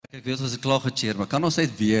Ek weet ons het klaar gecheer, maar kan ons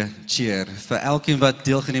net weer cheer vir elkeen wat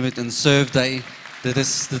deelgeneem het in Serve Day.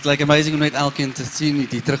 Dit lyk amazing om net elkeen te sien,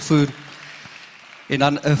 die terugvoer. En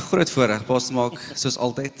dan 'n groot voorreg, Pastor Mark, soos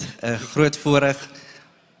altyd, 'n groot voorreg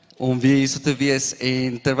om weer hier te wees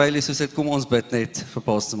en terwyl jy soos dit kom ons bid net vir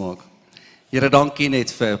Pastor Mark. Here, dankie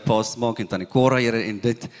net vir Pastor Mark en Tannie Cora, Here, en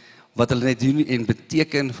dit wat hulle net doen en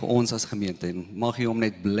beteken vir ons as gemeente. En mag jy hom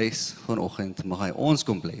net bless vanoggend, mag hy ons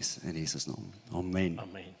kom bless in Jesus naam. Amen.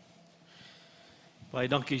 Amen. Baie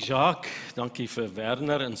dankie Jacques, dankie vir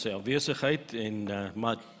Werner in sy afwesigheid en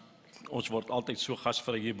maar ons word altyd so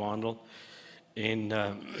gasvry hier behandel en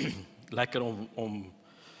lekker om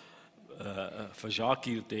vir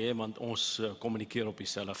Jacques hier te hê, want ons kommunikeer op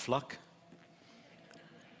dieselfde vlak.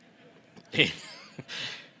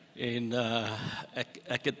 En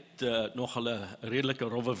ek het nog 'n redelike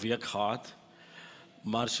rowwe week gehad,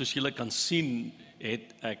 maar soos julle kan sien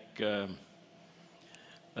het ek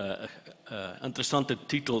interessante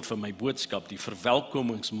titel vir my boodskap, die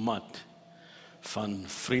Verwelkomingsmat van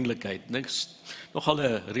vriendelikheid. Niks, nogal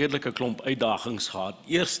 'n redelike klomp uitdagings gehad.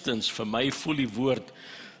 Eerstens, vir my voel die woord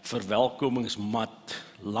verwelkomingsmat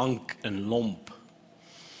lank en lomp.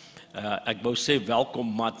 Ek wou sê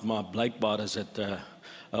welkommat, maar blykbaar is dit 'n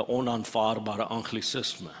onaanvaarbare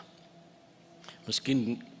anglisisme.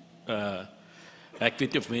 Miskien, ek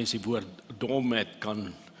weet nie of mense die woord doormat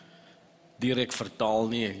kan direk vertaal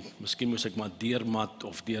nie, miskien moes ek maar deurmat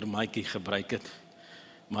of deurmaatjie gebruik het,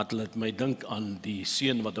 maar dit laat my dink aan die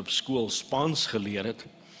seun wat op skool Spaans geleer het,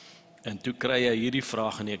 en toe kry hy hierdie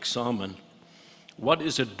vraag in die eksamen, what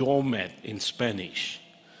is a doormat in Spanish?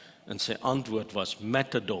 En sy antwoord was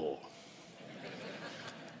matador.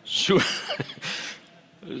 So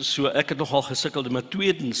ek het nogal gesukkel, maar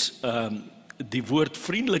tweedens, die woord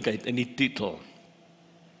vriendelikheid in die titel,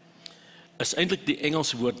 is eintlik die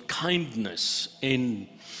Engelse woord kindness, en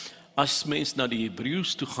as mens na die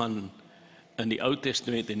Hebreëus toe gaan in die Ou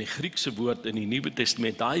Testament en die Griekse woord in die Nuwe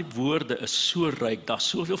Testament, daai woorde is so ryk, daar's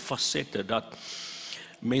soveel fasette, dat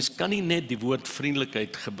mens kan nie net die woord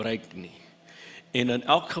vriendelikheid gebruik nie. En in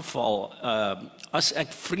elk geval, as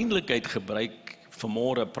ek vriendelikheid gebruik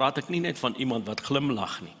vanmôre, praat ek nie net van iemand wat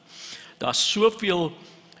glimlag nie. Daar's soveel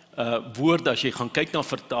woorde, as jy gaan kyk na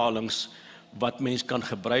vertalings, wat mens kan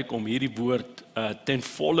gebruik om hierdie woord ten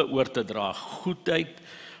volle oor te dra. Goedheid,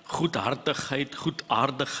 goedhartigheid,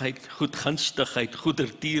 goedaardigheid, goedgunstigheid,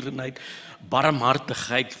 goedertierenheid,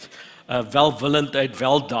 barmhartigheid, welwillendheid,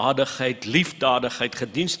 weldadigheid, liefdadigheid,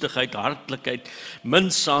 gedienstigheid, hartlikheid,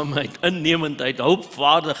 minsaamheid, innemendheid,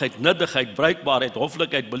 hulpvaardigheid, nuttigheid, bruikbaarheid,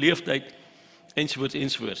 hoflikheid, beleefdheid, ensovoorts,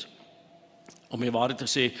 ensovoorts. Om die waarheid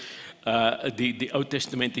te sê, die Ou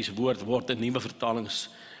Testamentiese woord word in nuwe vertalings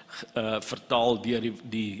vertaal deur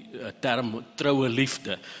die term troue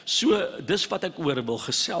liefde. So, dis wat ek oor wil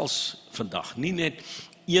gesels vandag, nie net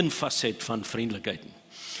een faset van vriendelikheid nie.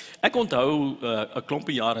 Ek onthou 'n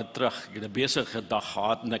klompie jare terug, ek het 'n besige dag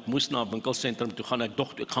gehad en ek moes na 'n winkelsentrum toe gaan.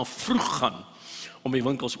 Ek gaan vroeg gaan om die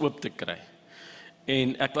winkels oop te kry.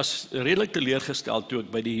 En ek was redelik teleurgestel toe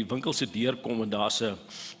ek by die winkel se deur kom en daar's 'n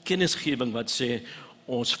kennisgewing wat sê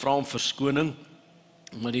ons vra om verskoning,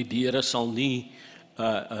 maar die deure sal nie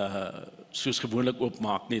soos gewoonlik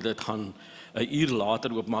oopmaak nie, dit gaan 'n uur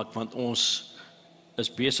later oopmaak, want ons is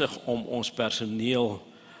besig om ons personeel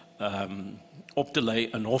op te lei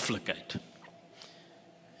in hoflikheid.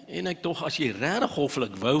 En ek tog, as jy regtig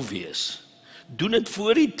hoflik wou wees, doen dit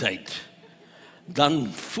voor die tyd, dan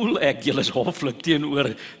voel ek julle is hoflik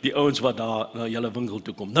teenoor die ouens wat daar na julle winkel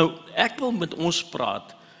toe kom. Nou, ek wil met ons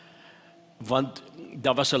praat, want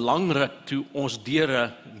daar was 'n lang ruk toe ons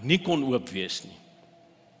deure nie kon oop wees nie.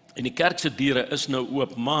 En die kerk se deure is nou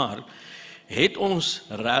oop, maar het ons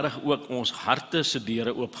regtig ook ons harte se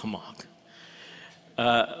deure oopgemaak?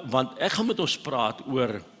 Want ek gaan met ons praat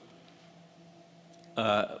oor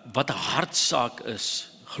wat 'n hartsaak is,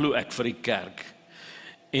 glo ek, vir die kerk.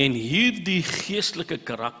 En hierdie geestelike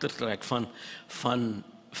karaktertrek van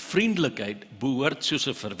vriendelikheid behoort soos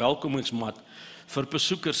 'n verwelkomingsmat vir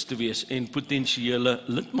besoekers te wees en potensiële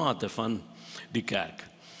lidmate van die kerk.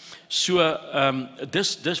 So,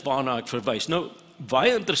 dis waarna ek verwys. Nou,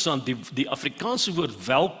 baie interessant, die Afrikaanse woord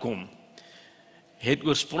welkom het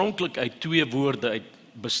oorspronklik uit 2 woorde uit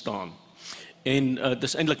bestaan. En dit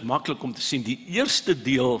is eintlik maklik om te sien, die eerste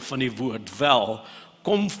deel van die woord wel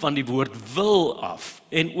kom van die woord wil af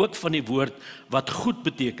en ook van die woord wat goed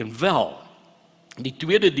beteken, wel. Die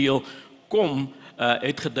tweede deel kom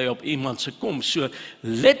het gedui op iemand se kom. So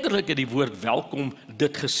letterlik het die woord welkom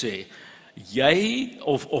dit gesê. Jy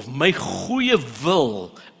of my goeie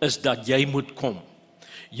wil is dat jy moet kom.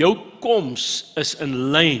 Jou koms is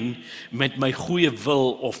in lyn met my goeie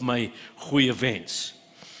wil of my goeie wens.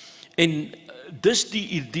 En dis die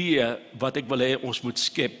idee wat ek wil hê ons moet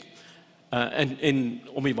skep. En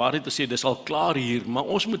om die waarheid te sê, dis al klaar hier, maar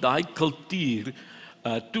ons moet daai kultuur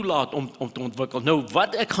toelaat om te ontwikkel. Nou,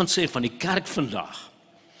 wat ek gaan sê van die kerk vandag,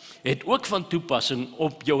 het ook van toepassing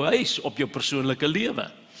op jou huis, op jou persoonlike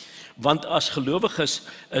lewe. Want as gelowiges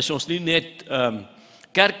is ons nie net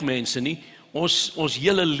kerkmense nie, ons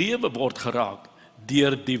hele lewe word geraak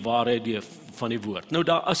deur die waarheid van die woord. Nou,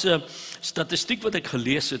 daar is 'n statistiek wat ek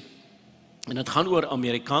gelees het, en dit gaan oor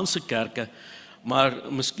Amerikaanse kerke,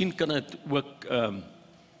 maar miskien kan dit ook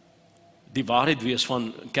die waarheid wees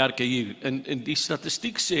van kerke hier. En die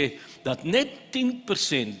statistiek sê dat net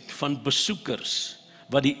 10% van besoekers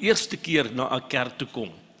wat die eerste keer na 'n kerk toe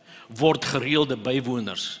kom, word gereelde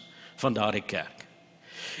bywoners van daardie kerk.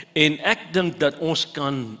 En ek dink dat ons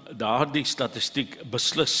kan daardie statistiek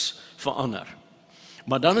beslis verander.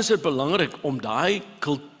 Maar dan is dit belangrik om daai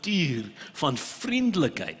kultuur van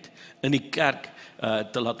vriendelikheid in die kerk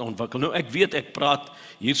te laat ontwikkel. Nou ek weet ek praat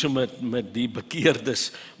hierso met die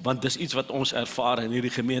bekeerdes, want dis iets wat ons ervaar in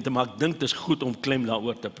hierdie gemeente, maar ek dink dis goed om klem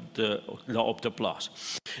daarop te plaas.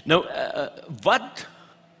 Nou, wat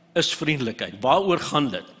is vriendelikheid? Waaroor gaan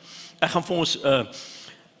dit? Ek gaan vir ons 'n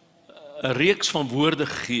reeks van woorde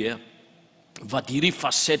gee wat hierdie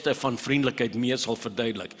fasette van vriendelikheid meer sal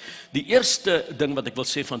verduidelik. Die eerste ding wat ek wil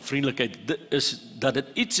sê van vriendelikheid is dat dit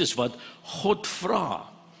iets is wat God vra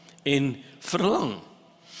en verlang.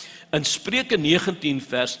 In Spreuke 19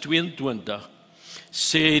 vers 22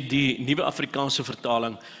 sê die Nuwe Afrikaanse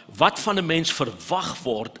vertaling, wat van 'n mens verwag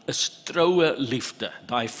word is troue liefde,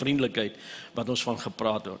 daai vriendelikheid wat ons van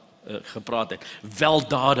gepraat het,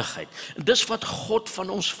 weldadigheid. En dis wat God van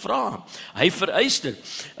ons vra. Hy vereis dit.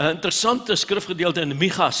 'n Interessante skrifgedeelte in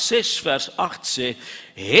Micha 6 vers 8 sê,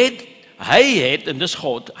 hy het, en dis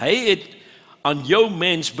God, hy het aan jou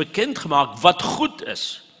mens bekend gemaak wat goed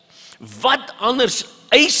is. Wat anders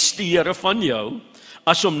eis die Here van jou,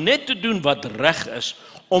 as om net te doen wat reg is,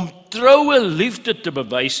 om troue liefde te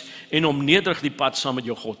bewys en om nederig die pad saam met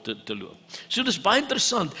jou God te loop. So dis baie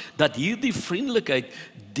interessant dat hierdie vriendelikheid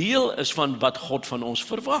deel is van wat God van ons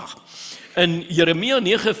verwag. In Jeremia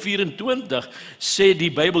 9:24 sê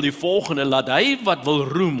die Bybel die volgende, laat hy wat wil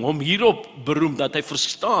roem, hom hierop beroem, dat hy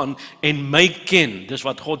verstaan en my ken, dis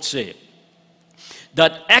wat God sê,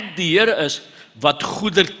 dat ek die Here is, wat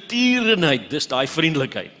goedertierenheid, dis daai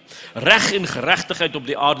vriendelikheid, reg en geregtigheid op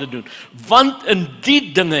die aarde doen, want in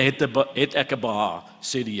die dinge het ek 'n behaag,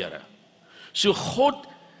 sê die Here. So God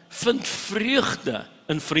vind vreugde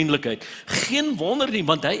in vriendelikheid. Geen wonder nie,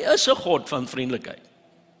 want hy is 'n God van vriendelikheid.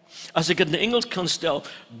 As ek dit in Engels kan stel,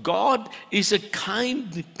 God is a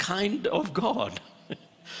kind of God.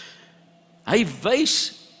 Hy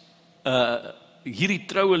wys hierdie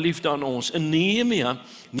troue liefde aan ons. In Nehemia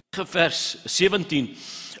 9 vers 17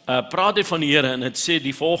 praat hy van die Here en dit sê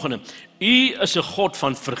die volgende: U is 'n God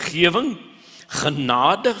van vergewing,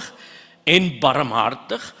 genadig en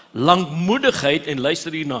barmhartig, lankmoedigheid, en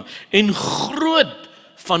luister hierna, en groot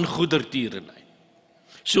van goedertierenheid.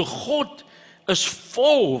 So God is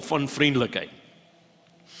vol van vriendelikheid.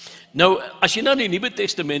 Nou, as jy na die Nuwe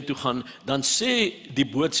Testament toe gaan, dan sê die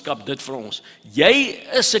boodskap dit vir ons. Jy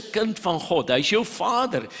is 'n kind van God, hy is jou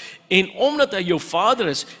Vader. En omdat hy jou Vader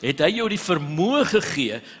is, het hy jou die vermoë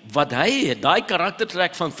gegee wat hy het. Daai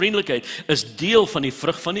karaktertrek van vriendelikheid is deel van die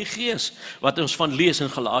vrug van die Gees, wat ons van lees in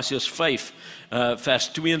Galasiërs 5, vers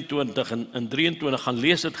 22 en 23, gaan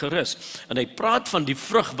lees dit gerus. En hy praat van die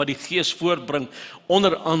vrug wat die Gees voortbring,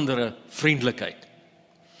 onder andere vriendelikheid.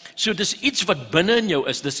 So dis iets wat binne in jou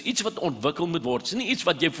is, dis iets wat ontwikkel moet word, dis nie iets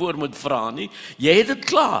wat jy voor moet vra nie, jy het dit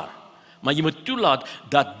klaar, maar jy moet toelaat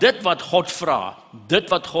dat dit wat God vra, dit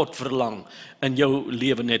wat God verlang, in jou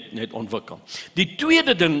lewe net ontwikkel. Die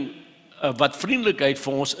tweede ding wat vriendelikheid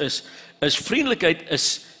vir ons is vriendelikheid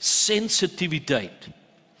is sensitiwiteit.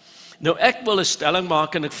 Nou ek wil 'n stelling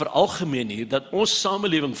maak en ek veralgemeen hier, dat ons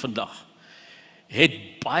samelewing vandag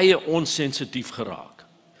het baie onsensitief geraak.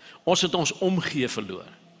 Ons het ons omgee verloor.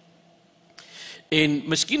 En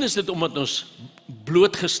miskien is dit omdat ons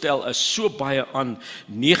blootgestel is so baie aan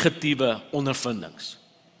negatiewe ondervindings.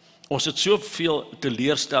 Ons het soveel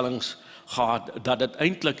teleurstellings gehad dat dit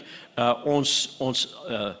eintlik ons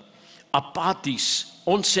apaties,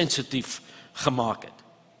 onsensitief gemaak het.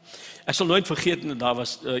 Ek sal nooit vergeet, daar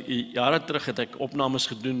was jare terug het ek opnames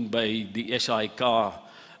gedoen by die SAIK,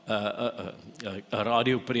 'n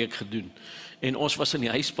radiopreek gedoen. En ons was in die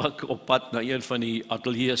huispak op pad na een van die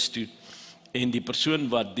ateljee's toe. En die persoon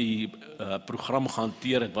wat die program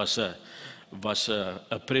gehanteer het, was 'n was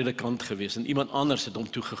 'n predikant geweest en iemand anders het hom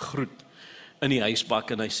toe gegroet in die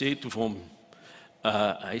huisbak en hy sê toe vir hom,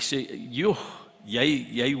 hy sê, joh,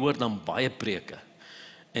 jy hoor dan baie preke.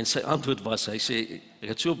 En sy antwoord was, hy sê, ek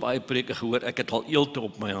het so baie preke gehoor, ek het al eelte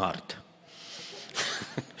op my hart.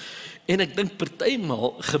 En ek dink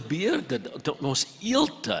partymal gebeur dit, dat ons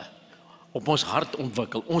eelte op ons hart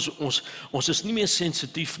ontwikkel. Ons is nie meer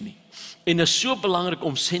sensitief nie. En dit is so belangrik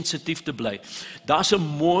om sensitief te bly. Daar's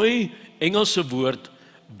 'n mooi Engelse woord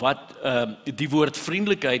wat die woord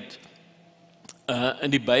vriendelikheid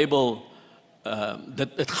in die Bybel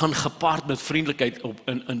dit gaan gepaard met vriendelikheid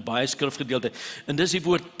in baie skrifgedeelte. En dis die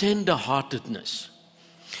woord tenderheartedness.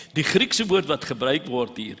 Die Griekse woord wat gebruik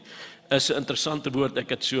word hier is 'n interessante woord. Ek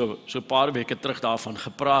het so 'n paar weke terug daarvan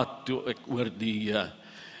gepraat toe ek oor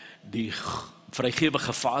die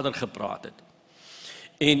vrygewige Vader gepraat het.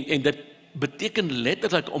 En dit beteken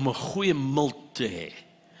letterlik om 'n goeie milt te hê,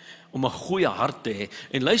 om 'n goeie hart te hê.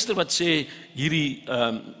 En luister wat sê hierdie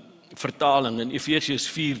vertaling in Efesiërs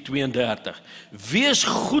 4:32. Wees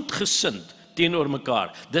goedgesind teenoor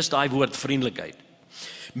mekaar. Dis daai woord vriendelikheid.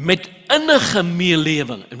 Met innige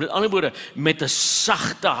meelewing, en met ander woorde, met 'n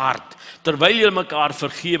sagte hart, terwyl julle mekaar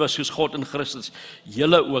vergewe soos God in Christus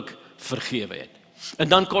julle ook vergewe het. En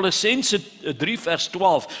dan Kolossense 3 vers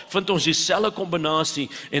 12 vind ons dieselfde kombinasie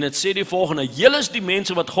en dit sê die volgende: julle is die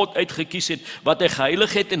mense wat God uitgekies het, wat hy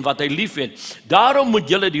geheilig het en wat hy liefhet. Daarom moet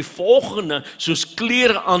julle die volgende soos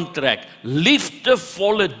klere aantrek: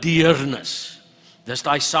 liefdevolle deernis. Dis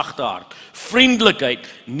daai sagte hart, vriendelikheid,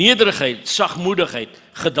 nederigheid, sagmoedigheid,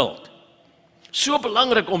 geduld. So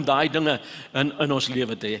belangrik om daai dinge in ons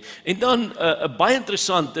lewe te hê. En dan baie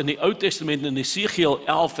interessant in die Ou Testament in Esegiel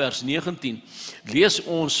 11 vers 19 lees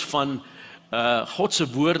ons van God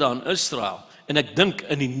se woorde aan Israel. En ek dink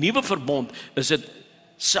in die nuwe verbond is dit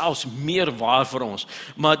selfs meer waar vir ons.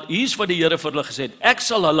 Maar hier's wat die Here vir hulle gesê het: ek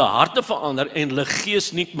sal hulle harte verander en hulle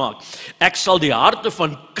gees nuut maak. Ek sal die harte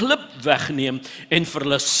van klip wegneem en vir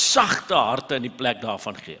hulle sagte harte in die plek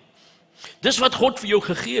daarvan gee. Dis wat God vir jou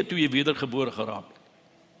gegee het toe jy wedergebore geraak het.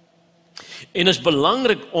 En is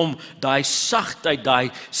belangrik om daai sagtheid,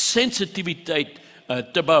 daai sensitiwiteit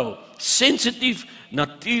te bou. Sensitief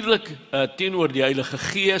natuurlik teenoor die Heilige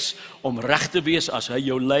Gees om reg te wees as hy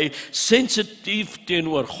jou lei. Sensitief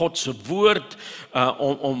teenoor God se woord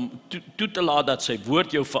om toe te laat dat sy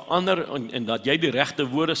woord jou verander en dat jy die regte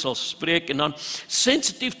woorde sal spreek, en dan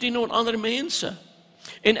sensitief teenoor ander mense.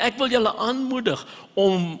 En ek wil julle aanmoedig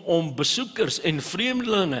om besoekers en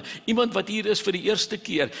vreemdelinge, iemand wat hier is vir die eerste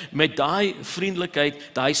keer, met daai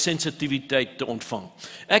vriendelikheid, daai sensitiwiteit te ontvang.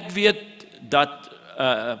 Ek weet dat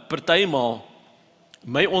partymal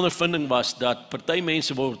my ondervinding was dat party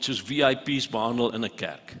mense word soos VIP's behandel in 'n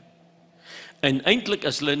kerk. En eintlik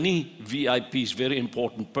is hulle nie VIP's, very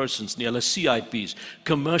important persons nie, hulle CIP's,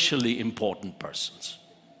 commercially important persons.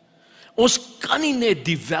 Ons kan nie net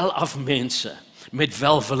die welaf mense met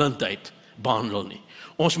welwillendheid behandel nie.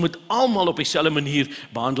 Ons moet almal op dieselfde manier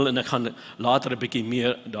behandel en ek gaan later 'n bietjie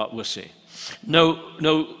meer daaroor sê. Nou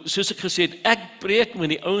soos ek gesê het, ek preek met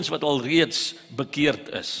die ouens wat al reeds bekeerd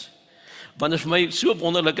is. Want dit is vir my so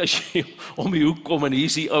wonderlik as jy om die hoek kom en hier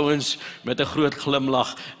is die ouens met 'n groot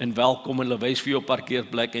glimlag en welkom en hulle wys vir jou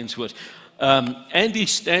parkeerplek en soos. Andy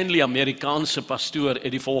Stanley, Amerikaanse pastoor,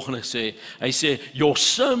 het die volgende gesê. Hy sê, your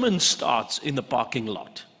sermon starts in the parking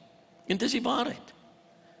lot. En dis die waarheid.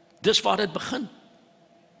 Dis waar dit begin.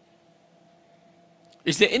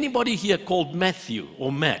 Is there anybody here called Matthew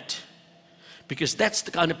or Matt? Because that's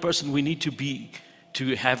the kind of person we need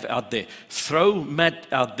to have out there. Throw Matt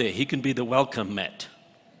out there. He can be the welcome Matt.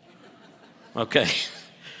 Okay.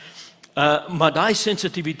 Maar daai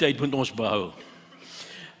sensitiwiteit moet ons behou.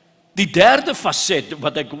 Die derde faset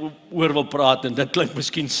wat ek oor wil praat, en dit klink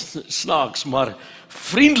miskien snaaks, maar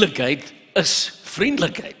vriendelikheid is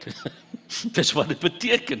vriendelikheid. Dis wat dit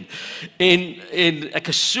beteken. En ek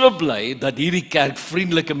is so bly dat hierdie kerk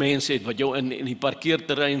vriendelike mense het, wat jou in die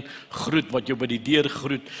parkeerterrein groet, wat jou by die deur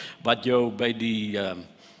groet, wat jou by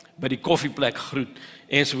die koffieplek groet,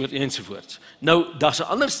 ensovoorts. Nou, daar's 'n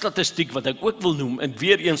ander statistiek wat ek ook wil noem, en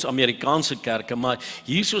weer eens Amerikaanse kerke, maar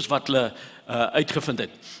hier soos wat hulle uitgevind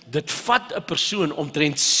het. Dit vat 'n persoon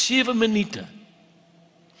omtrent 7 minute,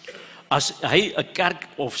 as hy 'n kerk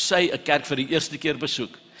of sy 'n kerk vir die eerste keer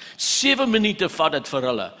besoek, 7 minute vat dit vir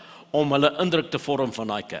hulle om hulle indruk te vorm van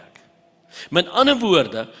daai kerk. Met ander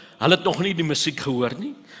woorde, hulle het nog nie die musiek gehoor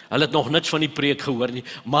nie, hulle het nog niks van die preek gehoor nie,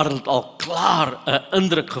 maar hulle het al klaar 'n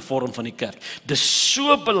indruk gevorm van die kerk. Dis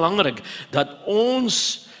so belangrik dat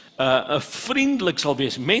ons vriendelik sal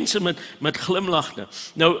wees, mense met glimlagte.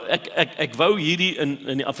 Nou, ek wou hierdie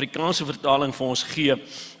in die Afrikaanse vertaling vir ons gee,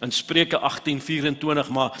 in Spreuke 18:24,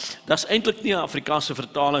 maar daar's eintlik nie 'n Afrikaanse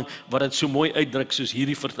vertaling wat dit so mooi uitdruk soos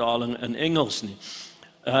hierdie vertaling in Engels nie.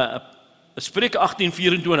 Spreuke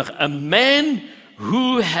 18:24, a man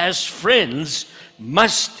who has friends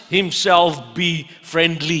must himself be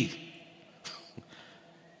friendly.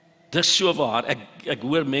 Dis so waar, ek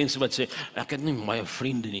hoor mense wat sê, ek het nie baie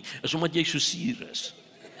vriende nie, is omdat jy so suur is.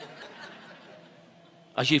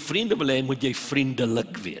 As jy vriende wil hê, moet jy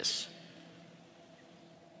vriendelik wees.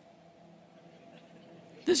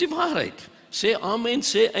 Dis die waarheid. Sê amen,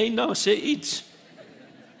 sê eina, sê iets.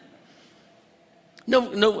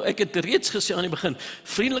 Nou, ek het reeds gesê aan die begin,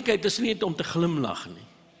 vriendelikheid is nie net om te glimlag nie.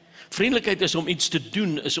 Vriendelikheid is om iets te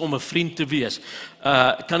doen, is om 'n vriend te wees.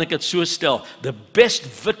 Kan ek dit so stel? The best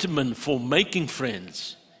vitamin for making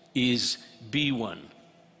friends is be one.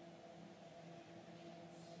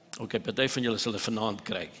 Okay, party van julle sal dit vanaand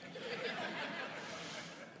kry.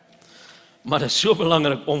 Maar dit is so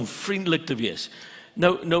belangrik om vriendelik te wees.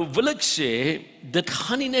 Nou wil ek sê, dit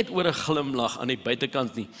gaan nie net oor 'n glimlag aan die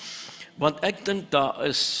buitekant nie. Want ek dink daar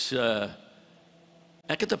is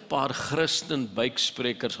ek het 'n paar Christen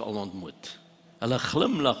buiksprekers al ontmoet. Hulle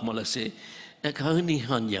glimlag, maar hulle sê, ek hou nie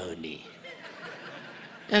van jou nie.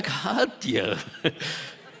 Ek haat jou.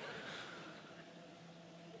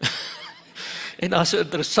 En daar's 'n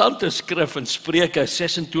interessante skrif in Spreuke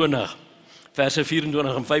 26, verse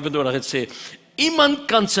 24 en 25, het sê, iemand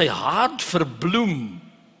kan sy hart verbloem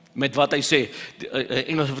met wat hy sê. Die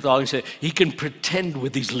Engelse vertaling sê, he can pretend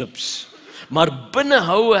with his lips. Maar binne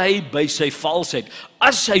hou hy by sy valsheid.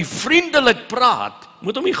 As hy vriendelik praat,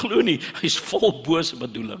 moet hom nie glo nie, hy's vol bose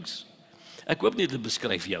bedoelings. Ek hoop nie dit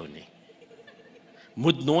beskryf jou nie.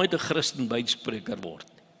 Moet nooit 'n Christen buitspreker word.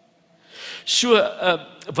 So,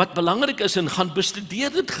 wat belangrik is, en gaan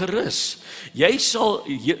bestudeer dit gerus. Jy sal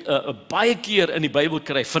baie keer in die Bybel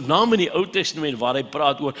kry, vernaam in die Ou Testament, waar hy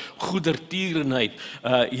praat oor goedertierenheid.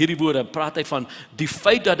 Hierdie woorde praat hy van die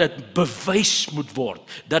feit dat dit bewys moet word,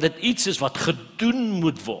 dat dit iets is wat gedoen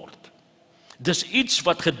moet word. Dis iets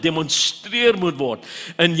wat gedemonstreer moet word.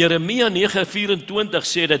 In Jeremia 9:24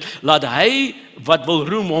 sê dit, laat hy wat wil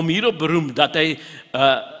roem, hom hierop beroem, dat hy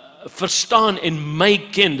verstaan en my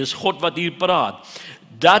ken, dis God wat hier praat,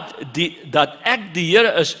 dat ek die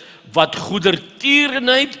Here is, wat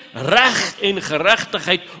goedertierenheid, reg en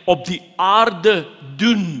geregtigheid op die aarde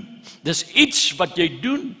doen. Dis iets wat jy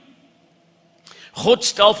doen. God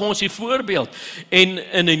stel vir ons die voorbeeld.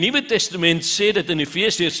 En in die Nuwe Testament sê dit in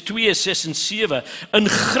Efesiërs 2:6 en 7, in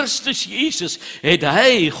Christus Jesus het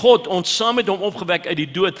hy, God, ons saam met hom opgewek uit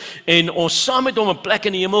die dood en ons saam met hom 'n plek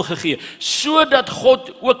in die hemel gegee, sodat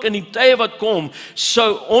God ook in die tye wat kom,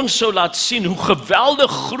 ons sou laat sien hoe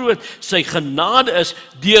geweldig groot sy genade is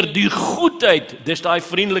deur die goedheid, dis daai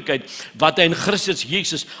vriendelikheid, wat hy in Christus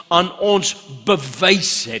Jesus aan ons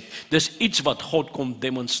bewys het. Dis iets wat God kom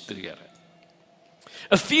demonstreer.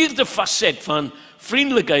 'n vierde faset van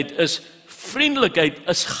vriendelikheid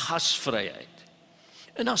is gasvryheid.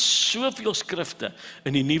 En daar's soveel skrifte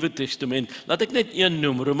in die Nuwe Testament. Laat ek net een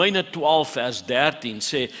noem. Romeine 12 vers 13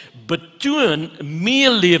 sê, betoon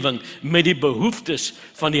meelewing met die behoeftes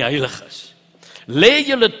van die heiliges. Lê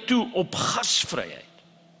julle toe op gasvryheid.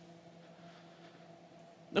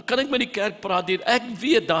 Nou kan ek met die kerk praat hier. Ek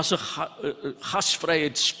weet daar's 'n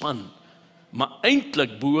gasvryheidsspan, maar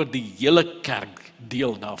eintlik behoort die hele kerk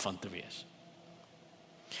deel daarvan te wees.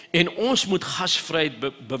 En ons moet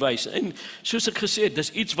gasvryheid bewys. En soos ek gesê het,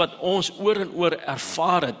 dis iets wat ons oor en oor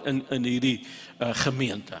ervaar het in hierdie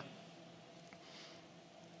gemeente.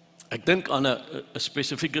 Ek dink aan 'n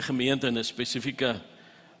spesifieke gemeente en 'n spesifieke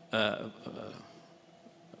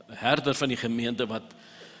herder van die gemeente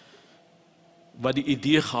wat die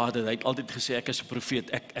idee gehad het. Hy het altyd gesê, ek is 'n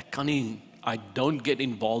profeet, ek kan nie, I don't get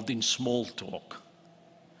involved in small talk.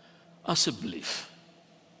 Asseblief.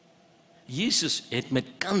 Jesus het met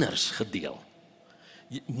kinders gedeel.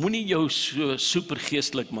 Moenie jou so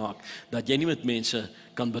supergeestelik maak dat jy nie met mense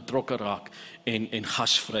kan betrokke raak en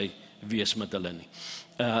gasvry wees met hulle nie.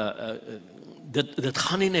 Dit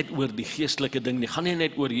gaan nie net oor die geestelike ding nie, gaan nie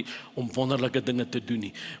net oor om wonderlike dinge te doen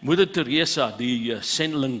nie. Moeder Teresa, die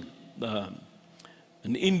sendeling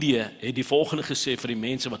in Indië, het die volgende gesê vir die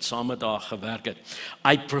mense wat saam met haar gewerk het.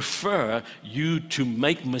 I prefer you to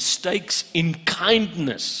make mistakes in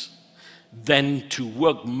kindness than to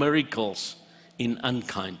work miracles in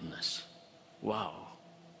unkindness. Wow.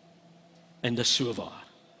 En dis so waar.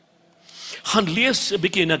 Gaan lees 'n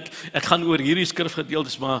bietjie en ek gaan oor hierdie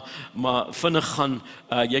skrifgedeeltes maar vinnig gaan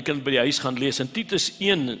jy kan by die huis gaan lees in Titus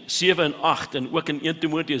 1:7 en 8 en ook in 1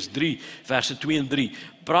 Timoteus 3 verse 2 en 3.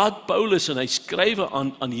 Praat Paulus en hy skrywe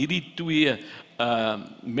aan hierdie twee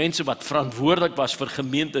mense wat verantwoordelik was vir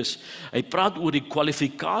gemeentes. Hy praat oor die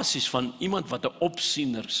kwalifikasies van iemand wat 'n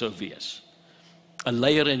opsiener sou wees. 'n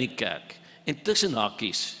Leier in die kerk. En tussen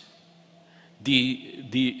hakies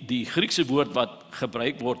die Griekse woord wat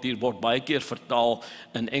gebruik word hier word baie keer vertaal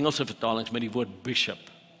in Engelse vertalings met die woord bishop.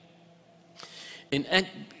 En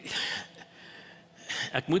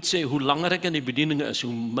ek moet sê hoe langer ek in die bediening is,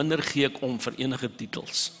 hoe minder gee ek om vir enige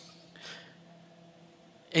titels.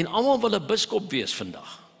 En almal wil 'n biskop wees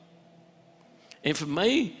vandag. En vir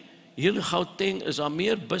my hier in Gauteng is daar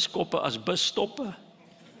meer biskoppe as busstoppe.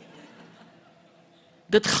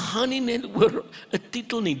 Dit gaan nie net oor 'n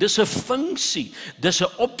titel nie, dis 'n funksie, dis 'n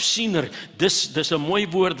opsiener, dis 'n mooi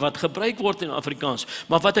woord wat gebruik word in Afrikaans.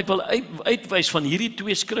 Maar wat ek wil uitwys van hierdie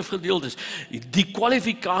twee skrifgedeeltes, die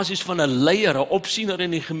kwalifikasies van 'n leier, 'n opsiener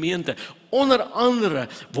in die gemeente, onder andere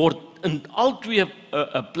word in al twee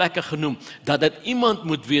plekke genoem, dat dit iemand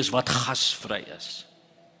moet wees wat gasvry is,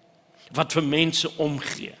 wat vir mense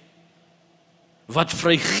omgee, wat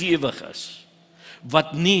vrygewig is,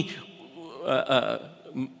 wat nie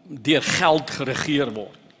deur geld geregeer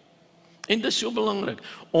word. En dis so belangrik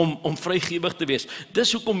om vrygewig te wees.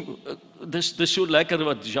 Dis hoekom dis so lekker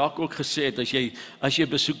wat Jacques ook gesê het, as jy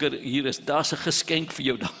besoeker hier is, daar's 'n geskenk vir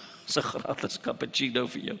jou, daar's 'n gratis cappuccino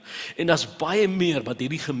vir jou. En daar's baie meer wat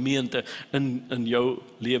hierdie gemeente in jou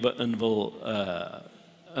lewe in wil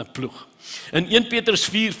ploeg. In 1 Petrus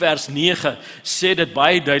 4 vers 9 sê dit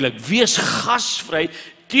baie duidelik: wees gasvry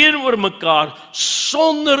teenoor mekaar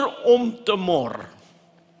sonder om te mor.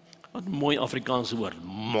 Wat 'n mooi Afrikaanse woord,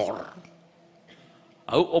 mor.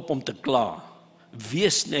 Hou op om te kla.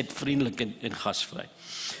 Wees net vriendelik en gasvry.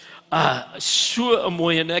 So 'n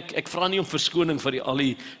mooi, en ek vra nie om verskoning vir al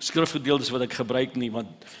die skrifgedeeltes wat ek gebruik nie,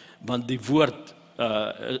 want die woord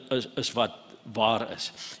is wat waar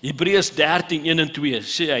is. Hebreërs 13:1 en 2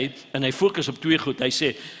 sê hy, en hy fokus op twee goed. Hy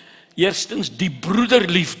sê, eerstens, die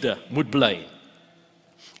broederliefde moet bly.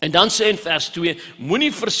 En dan sê in vers 2,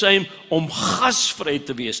 moenie versuim om gasvry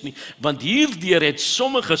te wees nie, want hierdeur het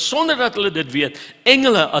sommige, sonder dat hulle dit weet,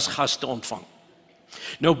 engele as gaste ontvang.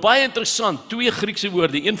 Nou baie interessant, twee Griekse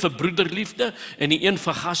woorde, een vir broederliefde en die een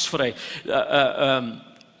vir gasvry.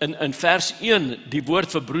 In vers 1, die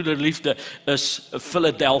woord vir broederliefde is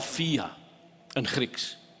Philadelphia in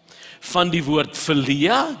Grieks. Van die woord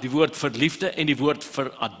philia, die woord vir liefde, en die woord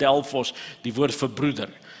vir adelphos, die woord vir broeder.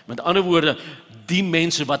 Met ander woorde, die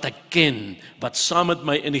mense wat ek ken, wat saam met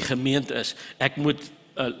my in die gemeente is, ek moet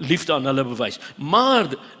liefde aan hulle bewys. Maar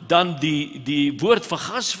dan die woord vir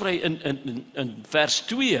gasvry in vers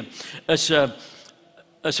 2 is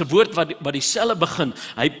 'n woord wat dieselfde begin.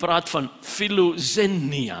 Hy praat van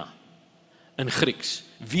philoxenia in Grieks.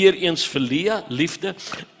 Weereens philia, liefde,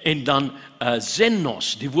 en dan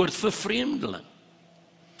xenos, die woord vir vreemdeling.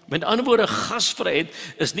 Met ander woorde, gasvryheid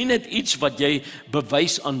is nie net iets wat jy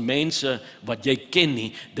bewys aan mense wat jy ken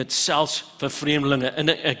nie, dit selfs vir vreemdelinge. En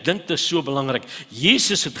ek dink dit is so belangrik.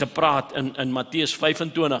 Jesus het gepraat in Matteus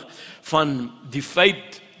 25 van die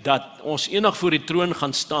feit dat ons eendag voor die troon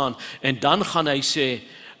gaan staan, en dan gaan hy sê,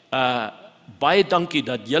 baie dankie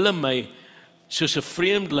dat julle my soos 'n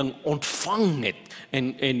vreemdeling ontvang het.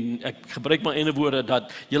 En ek gebruik my eie woorde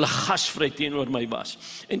dat julle gasvry teenoor my was.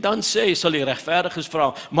 En dan sê hy, sal die regverdiges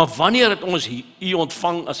vra, maar wanneer het ons u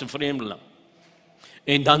ontvang as 'n vreemdeling?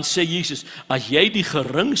 En dan sê Jesus, as jy die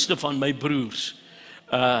geringste van my broers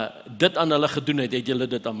dit aan hulle gedoen het, het julle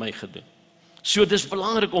dit aan my gedoen. So dis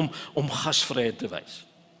belangrik om gasvryheid te wys.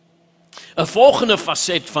 'n volgende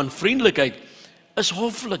faset van vriendelikheid is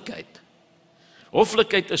hoflikheid.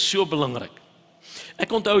 Hoflikheid is so belangrik.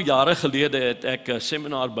 Ek onthou jare gelede het ek 'n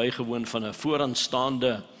seminar bygewoon van 'n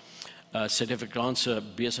vooraanstaande Suid-Afrikaanse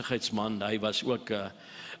besigheidsman. Hy was ook 'n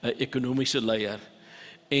ekonomiese leier.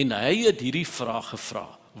 En hy het hierdie vraag gevra: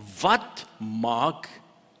 wat maak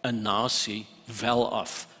 'n nasie wel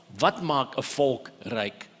af? Wat maak 'n volk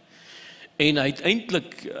ryk? En hy het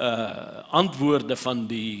eintlik antwoorde van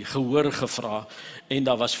die gehoor gevra, en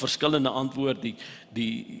daar was verskillende antwoorde.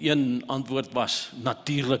 Die een antwoord was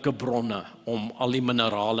natuurlike bronne om al die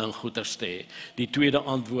minerale en goeders te hê. Die tweede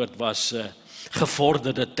antwoord was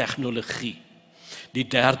gevorderde tegnologie. Die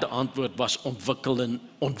derde antwoord was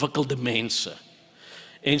ontwikkelde mense.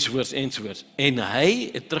 Ensovoorts. En hy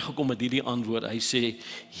het teruggekom met hierdie antwoord. Hy sê,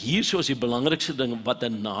 hierso is die belangrikste ding wat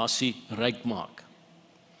 'n nasie ryk maak.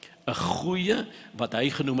 'n goeie, wat hy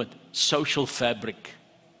genoem het, social fabric.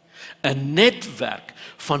 'n netwerk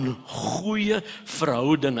van goeie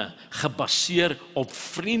verhoudinge gebaseer op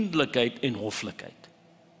vriendelikheid en hoflikheid.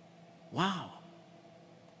 Wow.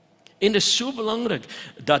 En dit is so belangrik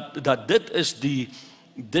dat dit is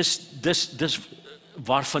dis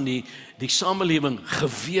waarvan die samelewing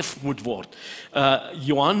geweef moet word.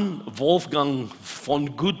 Johann Wolfgang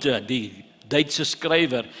von Goethe, die Duitse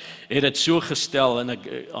skrywer, het dit so gestel, en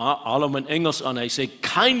ek haal hom in Engels aan, hy sê,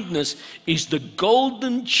 kindness is the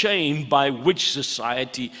golden chain by which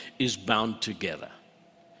society is bound together.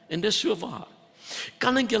 En dis so waar.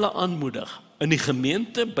 Kan ek julle aanmoedig, in die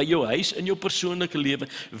gemeente, by jou huis, in jou persoonlike lewe,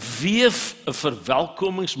 weef 'n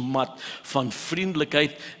verwelkomingsmat van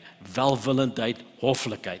vriendelikheid, welwillendheid,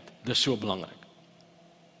 hoflikheid. Dis so belangrik.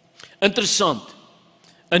 Interessant,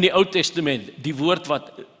 in die Ou Testament, die woord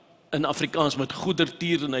wat in Afrikaans met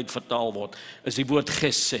goedertierenheid vertaal word, is die woord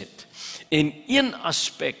gesed. En een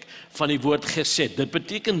aspek van die woord gesed, dit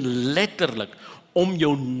beteken letterlik om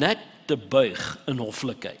jou nek te buig in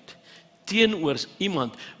hoflikheid, teenoor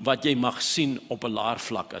iemand wat jy mag sien op 'n laer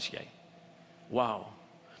vlak as jy. Wow.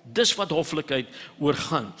 Dis wat hoflikheid oor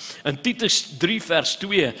gaan. In Titus 3 vers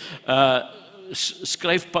 2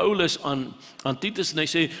 skryf Paulus aan Titus en hy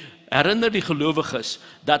sê, herinner die gelowiges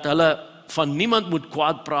dat hulle van niemand moet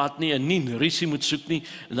kwaad praat nie en nie rusie moet soek nie.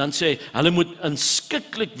 En dan sê hulle moet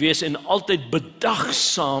inskikkelik wees en altyd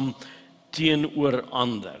bedagsaam teenoor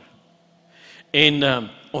ander. En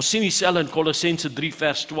ons sien dieselfde in Kolossense 3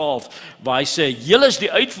 vers 12, waar hy sê, julle is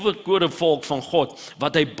die uitverkore volk van God,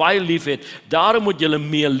 wat hy baie lief het, daarom moet julle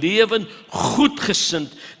meelewend,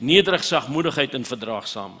 goedgesind, nederig, sagmoedigheid en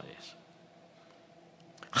verdraagsaam wees.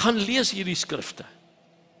 Gaan lees hierdie skrifte,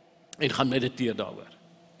 en gaan mediteer daaroor.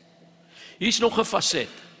 Hier is nog 'n faset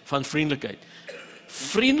van vriendelikheid.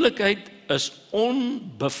 Vriendelikheid is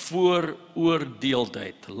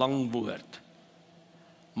onbevooroordeeldheid, lang woord,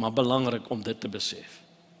 maar belangrik om dit te besef.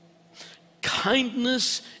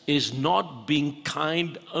 Kindness is not being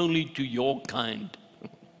kind only to your kind.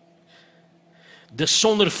 Dis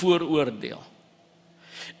sonder vooroordeel.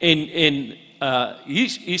 En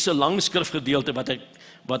hier's 'n lang skrifgedeelte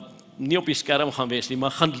wat nie op die skerm gaan wees nie,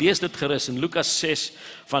 maar gaan lees dit gerus in Lukas 6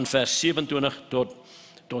 van vers 27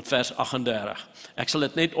 tot vers 38. Ek sal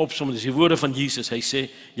dit net opsom, dis die woorde van Jesus. Hy sê,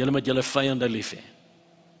 julle moet julle vyande lief hê.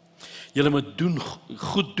 Julle moet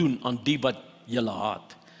goed doen aan die wat julle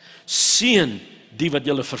haat. Seën die wat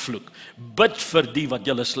julle vervloek. Bid vir die wat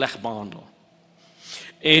julle sleg behandel.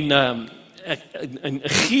 En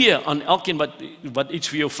gee aan elkeen wat iets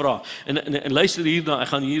vir jou vra. En luister hierna, ek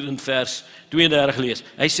gaan hier in vers 32 lees.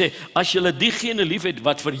 Hy sê, as julle diegene liefhet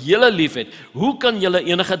wat vir julle liefhet, hoe kan julle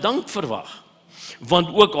enige dank verwag? Want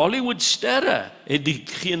ook Hollywood sterre het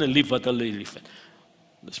diegene lief wat hulle liefhet.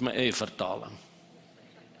 Dis my eie vertaling.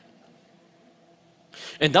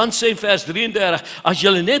 En dan sê vers 33, as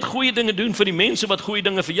julle net goeie dinge doen vir die mense wat goeie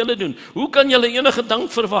dinge vir julle doen, hoe kan julle enige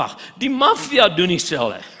dank verwag? Die maffia doen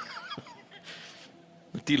dieselfde.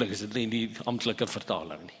 Natuurlik is dit nie die amptelike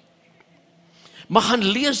vertaling nie. Maar gaan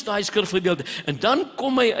lees daai skrifgedeelte en dan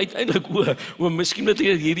kom hy uiteindelik miskien moet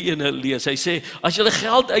jy hierdie ene lees. Hy sê, as julle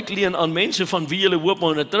geld uitleen aan mense van wie julle hoop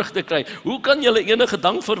om dit terug te kry, hoe kan julle enige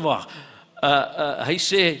dank verwag? Hy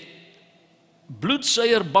sê,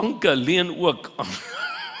 bloedsuierbanke leen ook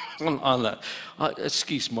aan ander.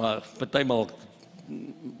 Ekskuus, maar partymal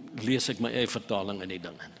lees ek my eie vertaling in die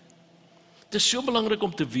ding in. Het is so belangrik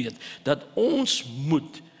om te weet, dat ons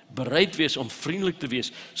moet bereid wees om vriendelik te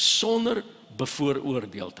wees, sonder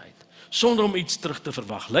bevooroordeeldheid, sonder om iets terug te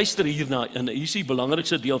verwag. Luister hierna, en hier is die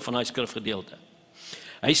belangrikste deel van die skrifgedeelte.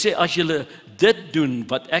 Hy sê, as julle dit doen,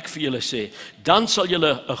 wat ek vir julle sê, dan sal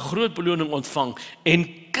julle 'n groot beloning ontvang,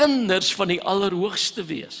 en kinders van die Allerhoogste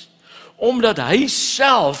wees. Omdat hy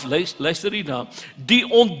self, luister hierna, die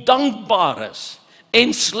ondankbares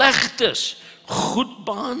en slegtes goed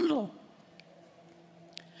behandel.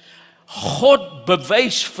 God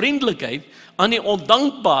bewys vriendelikheid aan die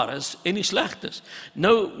ondankbares en die slegtes.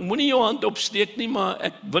 Nou, moenie jou hand opsteek nie, maar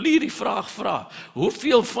ek wil hierdie vraag vra.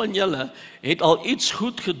 Hoeveel van julle het al iets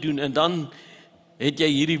goed gedoen en dan het jy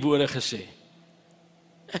hierdie woorde gesê?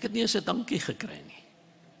 Ek het nie eens 'n dankie gekry nie.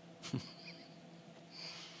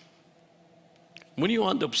 Moenie jou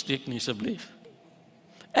hand opsteek nie, asseblief.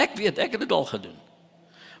 Ek weet, ek het dit al gedoen.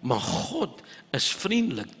 Maar God is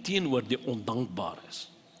vriendelik teenoor die ondankbares.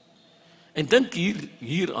 En dink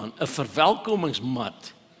hieraan, 'n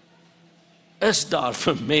verwelkomingsmat is daar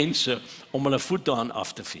vir mense om hulle voete aan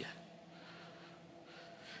af te vee.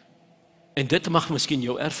 En dit mag miskien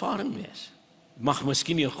jou ervaring wees. mag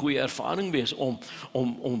miskien nie 'n goeie ervaring wees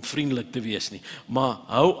om vriendelik te wees nie. Maar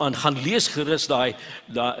hou aan, gaan lees gerus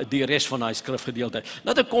die res van daai skrifgedeelte.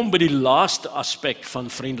 Laat ek kom by die laaste aspek van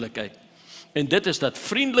vriendelikheid. En dit is dat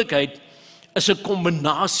vriendelikheid is 'n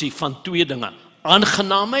kombinasie van twee dinge: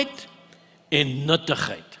 aangenaamheid en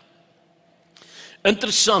nuttigheid.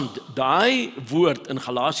 Interessant, daai woord in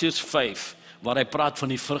Galasiërs 5 waar hy praat van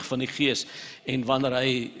die vrug van die gees en wanneer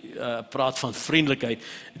hy praat van vriendelikheid,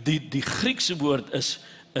 die Griekse woord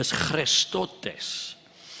is Christotes.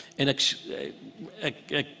 En ek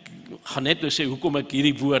gaan net nou sê hoekom ek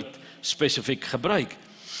hierdie woord spesifiek gebruik.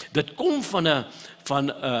 Dit kom van 'n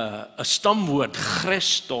stamwoord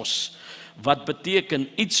Christos wat beteken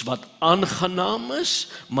iets wat aangenaam is,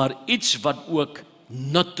 maar iets wat ook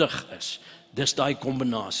nuttig is. Dis daai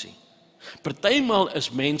kombinasie. Partymal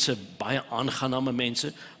is mense baie aangename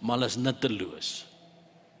mense, maar hulle is nutteloos.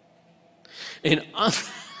 En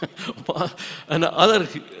in 'n ander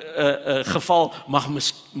geval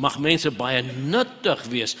mag mense baie nuttig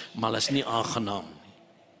wees, maar hulle is nie aangenaam nie.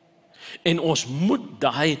 En ons moet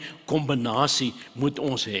daai kombinasie moet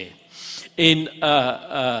ons hê. En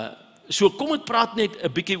so kom ek praat net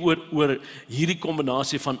 'n bietjie oor hierdie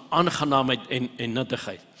kombinasie van aangenaamheid en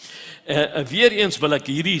nuttigheid. Weer eens wil ek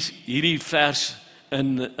hierdie vers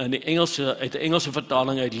in die Engelse uit 'n Engelse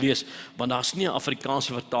vertaling uit lees, want daar's nie 'n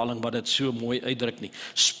Afrikaanse vertaling wat dit so mooi uitdruk nie.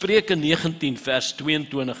 Spreuke 19 vers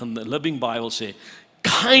 22 in the Living Bible sê,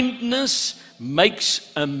 kindness makes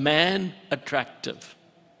a man attractive.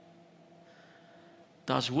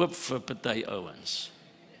 Daar's hoop vir party ouens.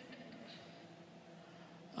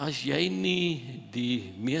 As jy nie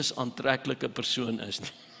die mees aantreklike persoon is nie,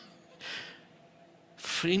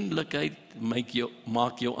 vriendelikheid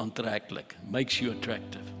maak jou aantreklik, makes you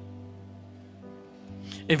attractive.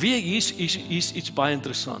 En weer hier's iets baie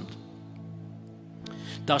interessant.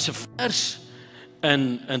 Daar's 'n vers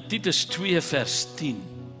in Titus 2 vers 10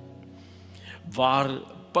 waar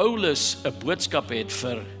Paulus 'n boodskap het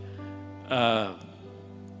vir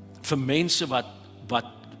mense wat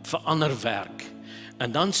verander werk.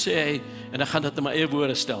 En dan sê hy, en ek gaan dit in my eie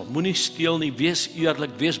woorde stel, moenie steel nie, wees eerlik,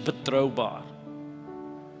 wees betroubaar.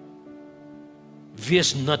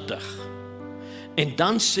 Wees nuttig. En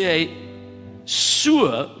dan sê hy,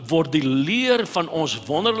 so word die leer van ons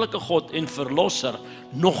wonderlike God en verlosser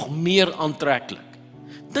nog meer aantreklik.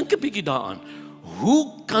 Dink 'n bietjie daaraan.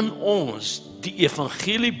 Hoe kan ons die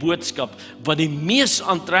evangelie boodskap, wat die mees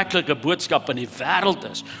aantreklike boodskap in die wêreld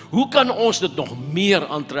is, hoe kan ons dit nog meer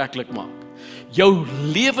aantreklik maak? Jou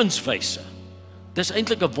lewenswyse, dis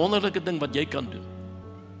eintlik 'n wonderlike ding wat jy kan doen.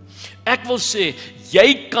 Ek wil sê,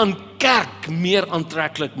 jy kan kerk meer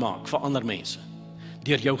aantreklik maak vir ander mense,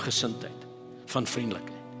 deur jou gesindheid van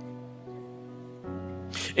vriendelikheid.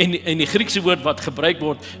 En die Griekse woord wat gebruik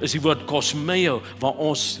word, is die woord kosmeo, waar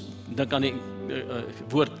ons dink aan die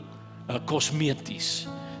woord kosmeties.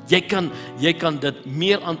 Jy kan dit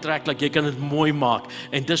meer aantreklik, jy kan dit mooi maak,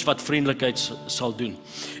 en dis wat vriendelikheid sal doen.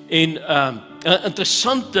 En 'n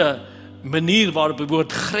interessante manier waarop die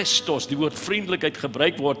woord Christos, die woord vriendelikheid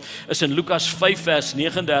gebruik word, is in Lukas 5 vers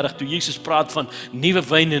 39, toe Jesus praat van nuwe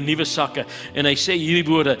wyn en nuwe sakke, en hy sê hierdie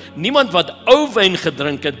woorde, niemand wat ou wyn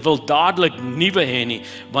gedrink het, wil dadelik nuwe hê nie,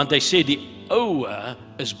 want hy sê die oue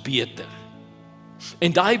is beter.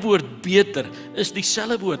 En daai woord beter is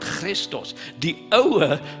dieselfde woord Christos. Die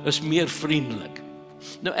oue is meer vriendelik.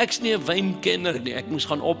 Nou ek's nie 'n wynkenner nie, ek moes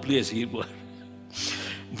gaan oplees hieroor.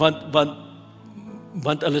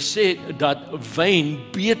 Want hulle sê dat wyn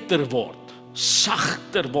beter word,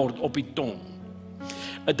 sagter word op die tong.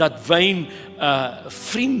 Dat wyn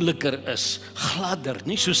vriendeliker is, gladder,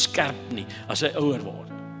 nie so skerp nie as hy ouer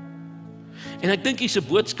word. En ek dink hier's 'n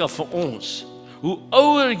boodskap vir ons. Hoe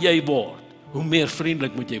ouer jy word, hoe meer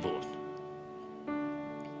vriendelik moet jy word.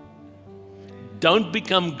 Don't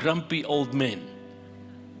become grumpy old men.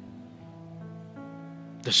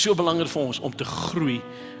 Dit is so belangrik vir ons om te groei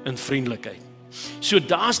in vriendelikheid. So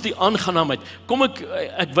daar's die aangenaamheid. Kom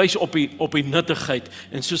ek wys op die nuttigheid,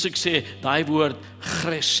 en soos ek sê, daai woord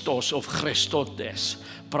Christos of Christotes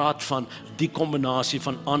praat van die kombinasie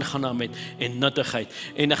van aangenaamheid en nuttigheid.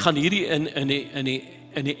 En ek gaan hierdie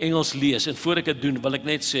in die Engels lees, en voor ek dit doen, wil ek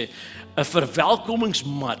net sê, 'n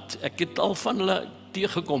verwelkomingsmat, ek het al van hulle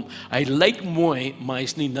teëgekom, hy lyk mooi, maar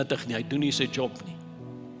hy's nie nuttig nie, hy doen nie sy job nie.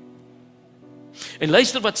 En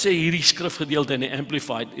luister wat sê hierdie skrifgedeelte in die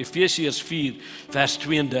Amplified, Efesiërs 4 vers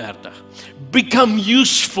 32. Become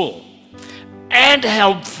useful and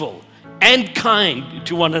helpful and kind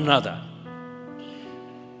to one another.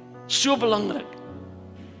 So belangrik.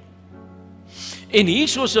 En hier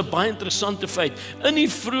is 'n baie interessante feit. In die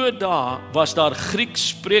vroeë dae was daar Grieks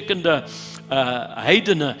sprekende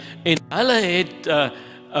heidene en hulle het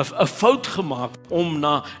 'n fout gemaak om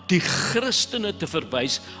na die Christene te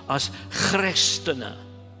verwys as Christene,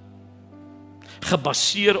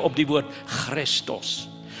 gebaseer op die woord Christos,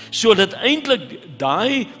 sodat eintlik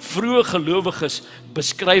daai vroeë gelowiges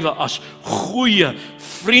beskryf as goeie,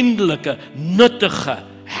 vriendelike, nuttige,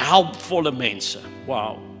 helpvolle mense.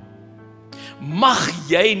 Wow. Mag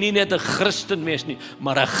jy nie net 'n Christen wees nie,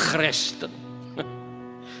 maar 'n Christen.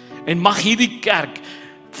 En mag hierdie kerk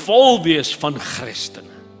vol wees van Christene.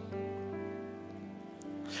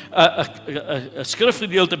 'n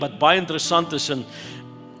skrifgedeelte wat baie interessant is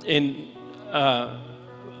en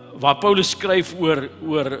waar Paulus skryf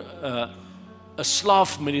oor 'n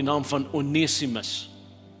slaaf met die naam van Onesimus.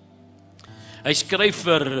 Hy skryf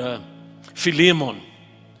vir Filemon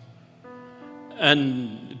in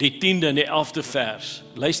die 10de en die 11de vers.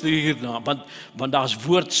 Luister hierna, want daar's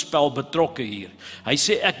woordspel betrokke hier. Hy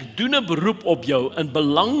sê, ek doen 'n beroep op jou in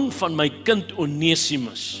belang van my kind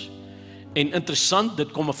Onesimus. En interessant,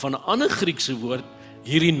 dit kom van 'n ander Griekse woord,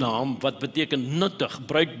 hierdie naam, wat beteken nuttig,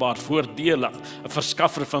 bruikbaar, voordelig, 'n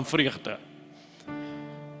verskaffer van vreugde.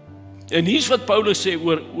 En hier's wat Paulus sê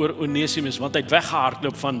oor Onesimus, want hy het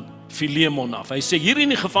weggehardloop van Filemon af. Hy sê, hier in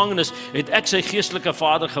die gevangenis het ek sy geestelike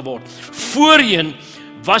vader geword. Voorheen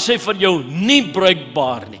was hy vir jou nie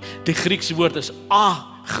bruikbaar nie. Die Griekse woord is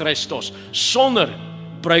Christos, sonder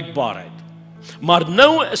bruikbaarheid. Maar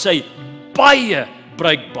nou is hy baie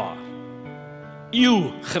bruikbaar.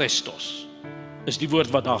 Christos is die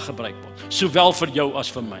woord wat daar gebruik word, sowel vir jou as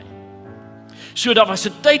vir my. So daar was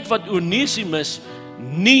 'n tyd wat Onesimus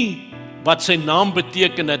nie wat sy naam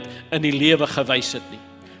beteken het in die lewe gewys het nie,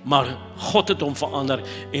 maar God het hom verander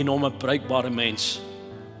en hom 'n bruikbare mens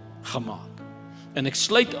gemaak. En ek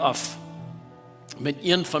sluit af met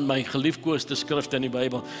een van my geliefkoeste skrifte in die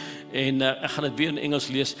Bybel en ek gaan dit weer in Engels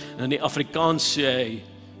lees. In die Afrikaans sê hy,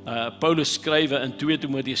 Paulus skrywe in 2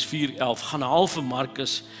 Timoteus 4:11, gaan haal vir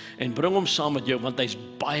Markus en bring hom saam met jou, want hy's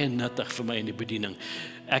baie nuttig vir my in die bediening.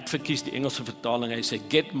 Ek verkies die Engelse vertaling, hy sê,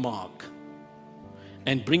 get Mark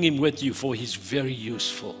and bring him with you, for he's very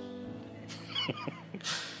useful.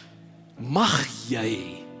 Mag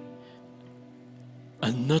jy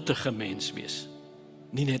 'n nuttige mens wees,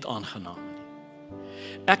 nie net aangenaam nie.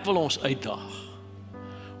 Ek wil ons uitdaag,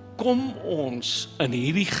 kom ons in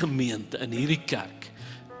hierdie gemeente, in hierdie kerk,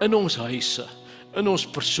 in ons huise, in ons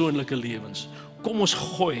persoonlike lewens, kom ons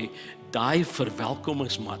gooi daai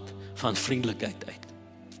verwelkomingsmat van vriendelikheid uit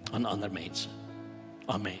aan ander mense.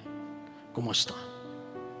 Amen. Kom ons staan.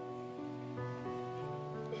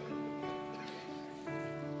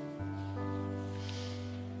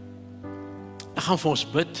 Ek gaan vir ons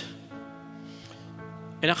bid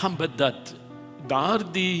en ek gaan bid dat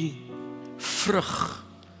daardie vrug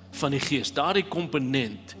van die Gees, daardie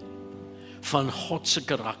komponent van God se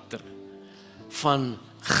karakter, van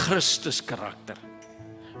Christus karakter,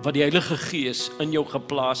 wat die Heilige Gees in jou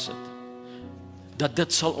geplaas het, dat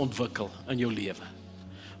dit sal ontwikkel in jou lewe.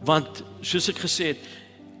 Want, soos ek gesê het,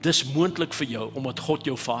 dis moontlik vir jou, omdat God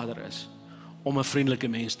jou Vader is, om 'n vriendelike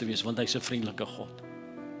mens te wees, want hy's 'n vriendelike God.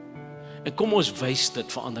 En kom ons wys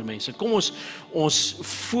dit vir ander mense. Kom ons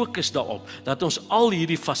fokus daarop, dat ons al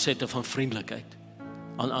hierdie fasette van vriendelikheid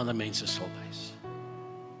aan ander mense sal wys.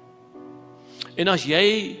 En as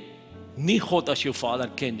jy nie God as jou Vader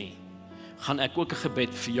ken nie, gaan ek ook 'n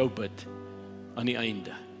gebed vir jou bid aan die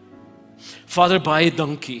einde. Vader, baie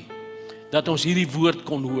dankie dat ons hierdie woord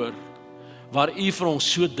kon hoor, waar U vir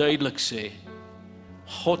ons so duidelik sê,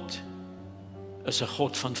 God is 'n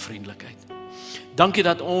God van vriendelikheid. Dankie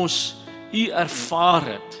dat ons U ervaar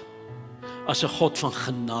het as 'n God van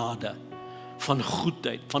genade, van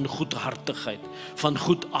goedheid, van goedhartigheid, van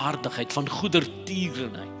goedaardigheid, van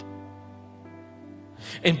goedertierenheid.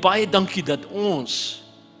 En baie dankie dat ons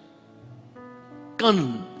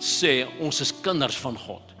kan sê, ons is kinders van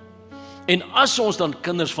God. En as ons dan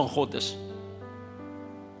kinders van God is,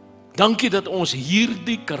 dankie dat ons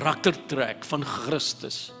hierdie karaktertrek van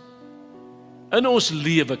Christus in ons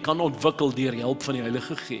lewe kan ontwikkel deur die hulp van die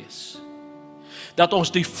Heilige Gees. Dat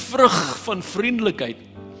ons die vrug van vriendelikheid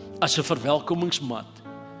as 'n verwelkomingsmat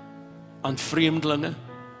aan vreemdelinge,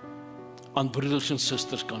 aan broeders en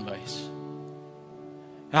susters kan wys.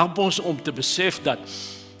 Help ons om te besef dat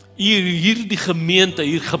U hierdie gemeente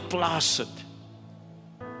hier geplaas het.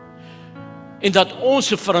 En dat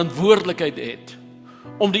ons 'n verantwoordelikheid het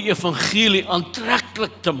om die evangelie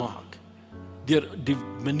aantreklik te maak deur die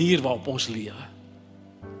manier waarop ons lewe.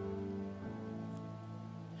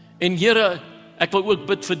 En Here, ek wil ook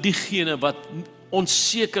bid vir diegene wat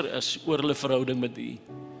onseker is oor hulle verhouding met U,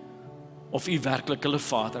 of U werklik hulle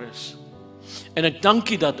Vader is. En ek dank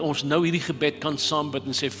U dat ons nou hierdie gebed kan saambid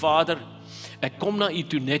en sê, Vader, ek kom na U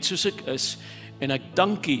toe net soos ek is, en ek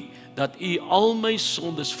dank U dat U al my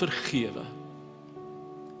sondes vergewe.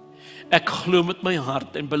 Ek glo met my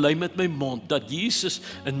hart en bely met my mond dat Jesus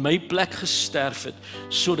in my plek gesterf het,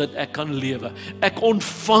 sodat ek kan lewe. Ek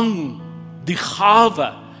ontvang die gawe,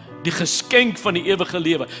 die geskenk van die ewige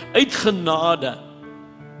lewe, uit genade,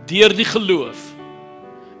 deur die geloof,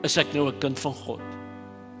 is ek nou 'n kind van God.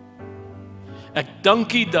 Ek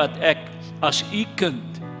dank U dat ek as U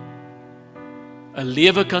kind 'n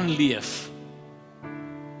lewe kan leef,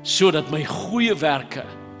 sodat my goeie werke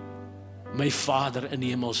my Vader in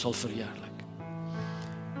die hemel sal verheerlik.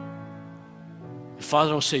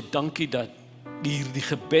 Vader, ons sê dankie dat U hierdie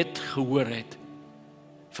gebed gehoor het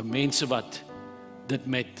vir mense wat dit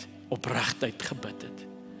met opregtheid gebid het.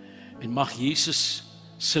 En mag Jesus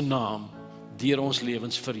se naam deur ons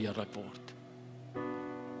lewens verheerlik word.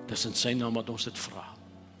 Dis in sy naam wat ons dit vra.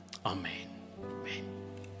 Amen. Amen.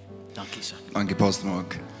 Dankie Sak. Dankie Pastor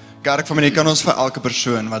Mark. Kerkfamilie, kan ons vir elke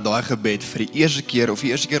persoon wat daai gebed vir die eerste keer of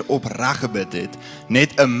die eerste keer opreg gebid het,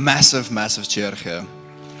 net 'n massive cheer gee.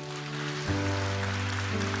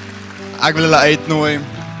 Ek wil hulle uitnooi.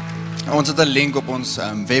 Ons het 'n link op ons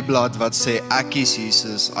webblad wat sê ek kies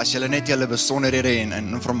Jesus. As julle net julle besonderhede en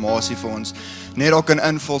inligting vir ons net ook kan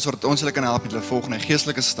invul sodat ons julle kan help met julle volgende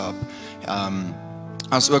geestelike stap.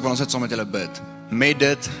 As ook wil ons net saam met julle bid. Met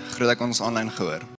dit groet ek ons aanlyn gehoor.